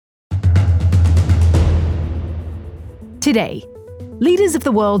Today, leaders of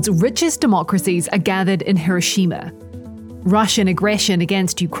the world's richest democracies are gathered in Hiroshima. Russian aggression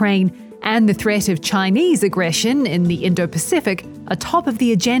against Ukraine and the threat of Chinese aggression in the Indo-Pacific are top of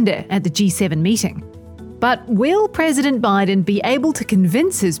the agenda at the G7 meeting. But will President Biden be able to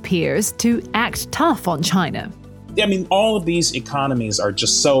convince his peers to act tough on China? I mean, all of these economies are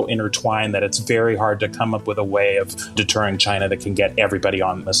just so intertwined that it's very hard to come up with a way of deterring China that can get everybody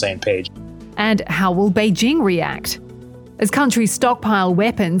on the same page. And how will Beijing react? As countries stockpile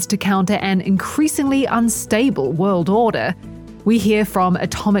weapons to counter an increasingly unstable world order, we hear from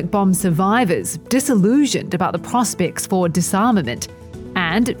atomic bomb survivors disillusioned about the prospects for disarmament,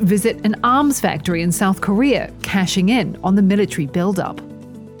 and visit an arms factory in South Korea cashing in on the military buildup.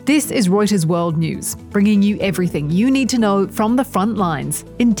 This is Reuters World News, bringing you everything you need to know from the front lines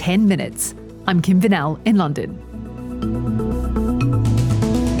in 10 minutes. I'm Kim Vinnell in London.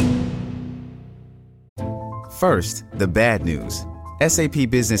 First, the bad news.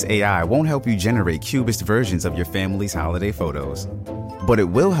 SAP Business AI won't help you generate cubist versions of your family's holiday photos. But it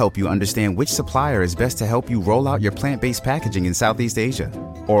will help you understand which supplier is best to help you roll out your plant-based packaging in Southeast Asia,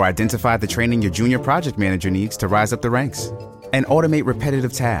 or identify the training your junior project manager needs to rise up the ranks, and automate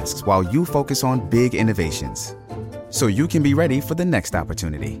repetitive tasks while you focus on big innovations, so you can be ready for the next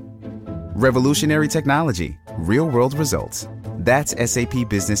opportunity. Revolutionary technology, real-world results. That's SAP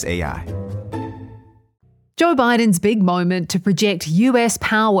Business AI. Joe Biden's big moment to project US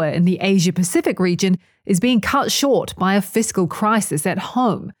power in the Asia-Pacific region is being cut short by a fiscal crisis at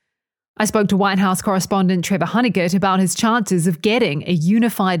home. I spoke to White House correspondent Trevor Honeycutt about his chances of getting a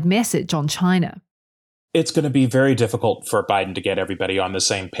unified message on China. It's going to be very difficult for Biden to get everybody on the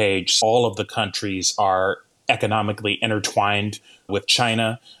same page. All of the countries are economically intertwined with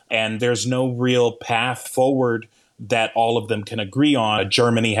China, and there's no real path forward that all of them can agree on.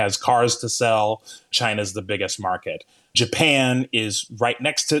 Germany has cars to sell. China's the biggest market. Japan is right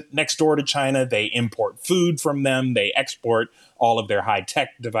next door to China. They import food from them. They export all of their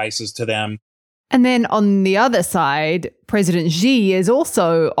high-tech devices to them. And then on the other side, President Xi is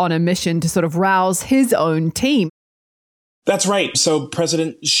also on a mission to sort of rouse his own team. That's right. So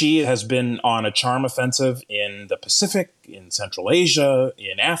President Xi has been on a charm offensive in the Pacific, in Central Asia,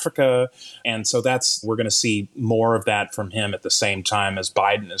 in Africa. And so we're going to see more of that from him at the same time as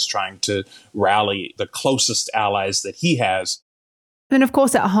Biden is trying to rally the closest allies that he has. And of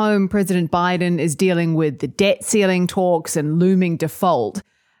course, at home, President Biden is dealing with the debt ceiling talks and looming default,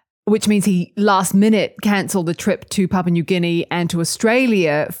 which means he last minute cancelled the trip to Papua New Guinea and to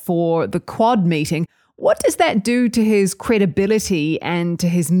Australia for the Quad meeting. What does that do to his credibility and to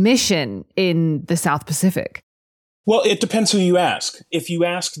his mission in the South Pacific? Well, it depends who you ask. If you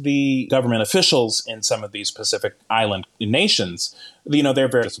ask the government officials in some of these Pacific Island nations, they're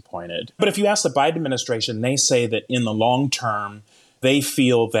very disappointed. But if you ask the Biden administration, they say that in the long term, they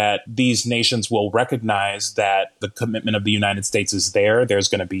feel that these nations will recognize that the commitment of the United States is there. There's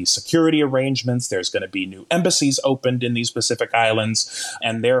going to be security arrangements. There's going to be new embassies opened in these Pacific Islands.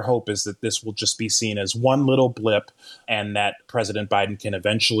 And their hope is that this will just be seen as one little blip and that President Biden can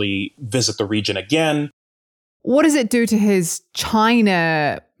eventually visit the region again. What does it do to his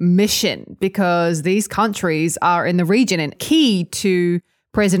China mission? Because these countries are in the region and key to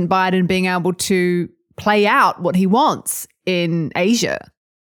President Biden being able to play out what he wants in Asia.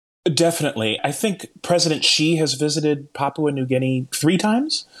 Definitely. I think President Xi has visited Papua New Guinea 3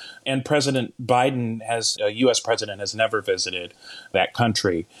 times, and President Biden, a U.S. president, has never visited that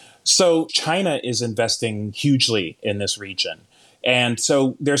country. So China is investing hugely in this region. And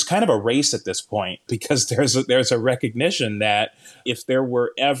so there's kind of a race at this point because there's a recognition that if there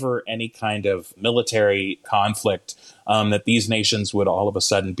were ever any kind of military conflict, that these nations would all of a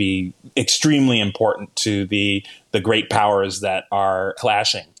sudden be extremely important to the great powers that are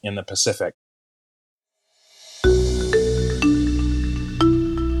clashing in the Pacific.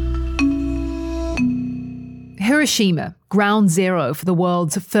 Hiroshima, ground zero for the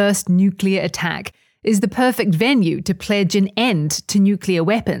world's first nuclear attack, is the perfect venue to pledge an end to nuclear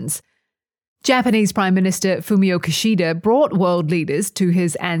weapons. Japanese Prime Minister Fumio Kishida brought world leaders to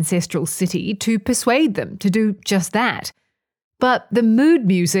his ancestral city to persuade them to do just that. But the mood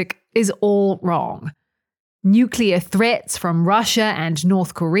music is all wrong. Nuclear threats from Russia and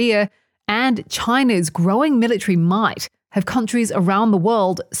North Korea and China's growing military might have countries around the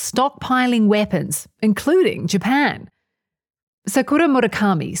world stockpiling weapons, including Japan. Sakura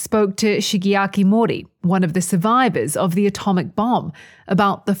Murakami spoke to Shigeaki Mori, one of the survivors of the atomic bomb,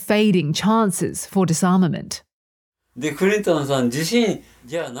 about the fading chances for disarmament. His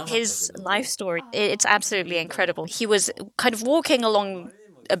life story, it's absolutely incredible. He was kind of walking along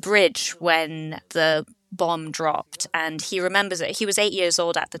a bridge when the bomb dropped, and he remembers it. He was 8 years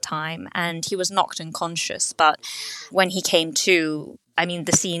old at the time, and he was knocked unconscious. But when he came to, I mean,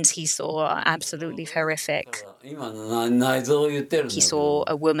 the scenes he saw are absolutely horrific. He saw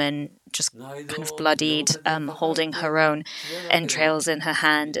a woman just kind of bloodied, holding her own entrails in her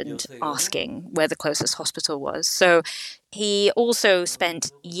hand and asking where the closest hospital was. So he also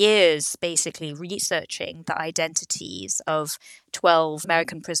spent years basically researching the identities of 12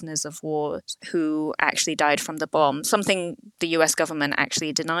 American prisoners of war who actually died from the bomb, something the US government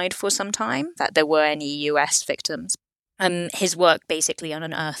actually denied for some time, that there were any US victims. His work basically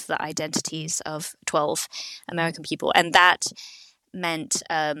unearthed the identities of 12 American people, and that meant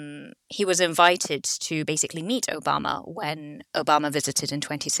he was invited to basically meet Obama when Obama visited in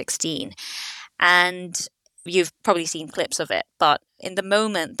 2016. And you've probably seen clips of it, but in the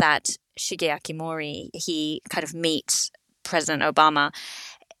moment that Shigeaki Mori, he kind of meets President Obama,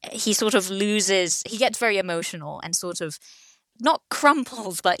 he sort of he gets very emotional and sort of not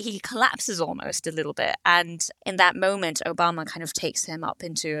crumples, but he collapses almost a little bit. And in that moment, Obama kind of takes him up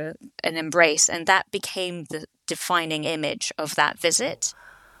into an embrace, and that became the defining image of that visit.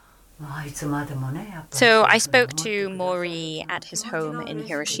 So I spoke to Mori at his home in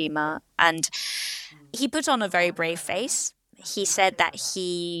Hiroshima, and he put on a very brave face. He said that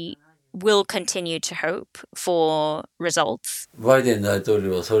he will continue to hope for results.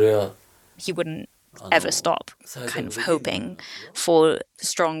 He wouldn't ever stop kind of hoping for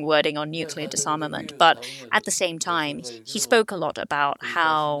strong wording on nuclear disarmament. But at the same time, he spoke a lot about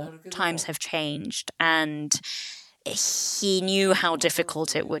how times have changed, and he knew how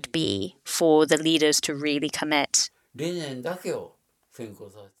difficult it would be for the leaders to really commit. The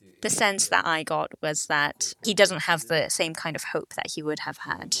sense that I got was that he doesn't have the same kind of hope that he would have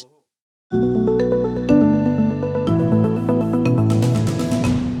had.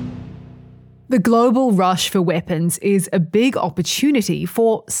 The global rush for weapons is a big opportunity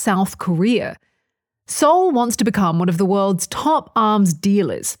for South Korea. Seoul wants to become one of the world's top arms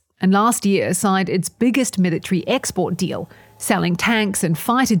dealers, and last year signed its biggest military export deal, selling tanks and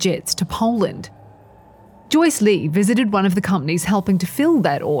fighter jets to Poland. Joyce Lee visited one of the companies helping to fill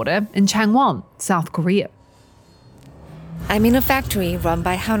that order in Changwon, South Korea. I'm in a factory run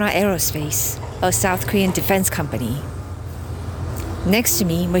by Hanwha Aerospace, a South Korean defense company. Next to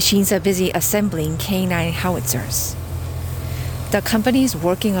me, machines are busy assembling K9 howitzers. The company is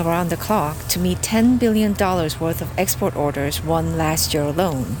working around the clock to meet $10 billion worth of export orders won last year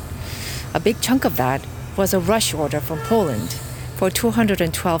alone. A big chunk of that was a rush order from Poland for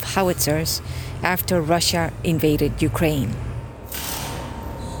 212 howitzers after Russia invaded Ukraine.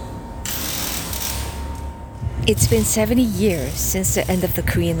 It's been 70 years since the end of the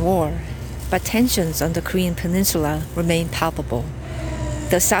Korean War, but tensions on the Korean peninsula remain palpable.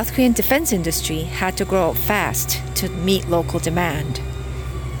 The South Korean defense industry had to grow up fast to meet local demand,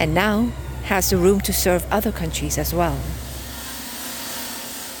 and now has the room to serve other countries as well.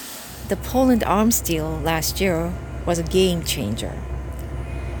 The Poland arms deal last year was a game changer.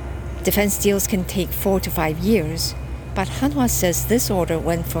 Defense deals can take 4 to 5 years, but Hanwha says this order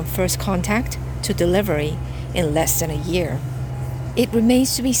went from first contact to delivery in less than a year. It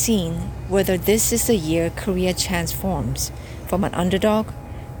remains to be seen whether this is the year Korea transforms from an underdog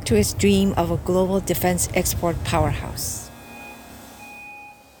to its dream of a global defense export powerhouse.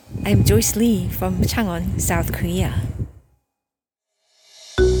 I'm Joyce Lee from Changwon, South Korea.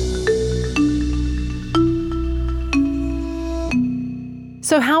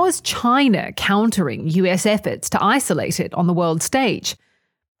 So how is China countering US efforts to isolate it on the world stage?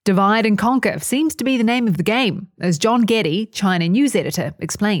 Divide and conquer seems to be the name of the game, as John Getty, China news editor,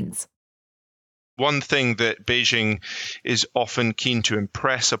 explains. One thing that Beijing is often keen to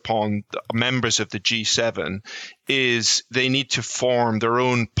impress upon the members of the G7 is they need to form their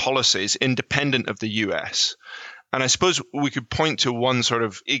own policies independent of the US. And I suppose we could point to one sort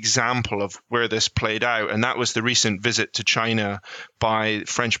of example of where this played out, and that was the recent visit to China by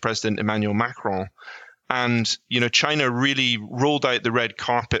French President Emmanuel Macron. And, China really rolled out the red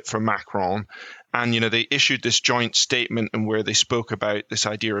carpet for Macron. And, they issued this joint statement and where they spoke about this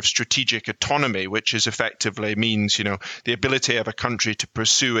idea of strategic autonomy, which is effectively means, the ability of a country to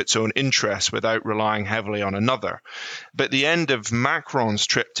pursue its own interests without relying heavily on another. But at the end of Macron's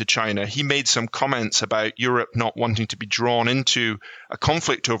trip to China, he made some comments about Europe not wanting to be drawn into a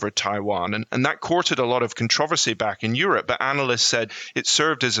conflict over Taiwan. And that courted a lot of controversy back in Europe. But analysts said it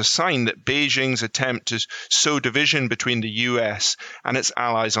served as a sign that Beijing's attempt to sow division between the US and its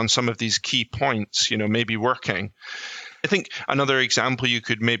allies on some of these key points, may be working. I think another example you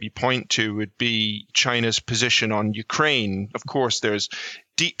could maybe point to would be China's position on Ukraine. Of course, there's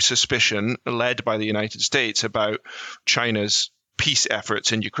deep suspicion led by the United States about China's peace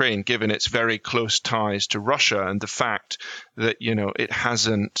efforts in Ukraine, given its very close ties to Russia and the fact that, it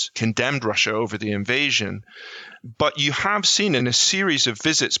hasn't condemned Russia over the invasion. But you have seen in a series of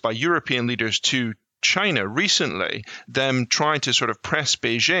visits by European leaders to China recently, them trying to sort of press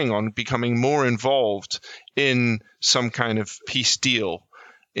Beijing on becoming more involved in some kind of peace deal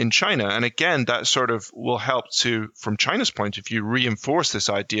in China. And again, that sort of will help to, from China's point of view, reinforce this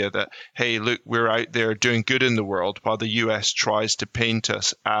idea that, hey, look, we're out there doing good in the world while the US tries to paint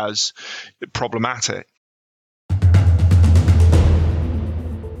us as problematic.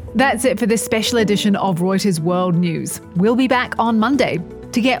 That's it for this special edition of Reuters World News. We'll be back on Monday.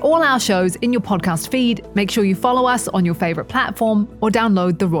 To get all our shows in your podcast feed, make sure you follow us on your favorite platform or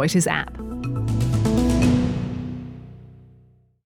download the Reuters app.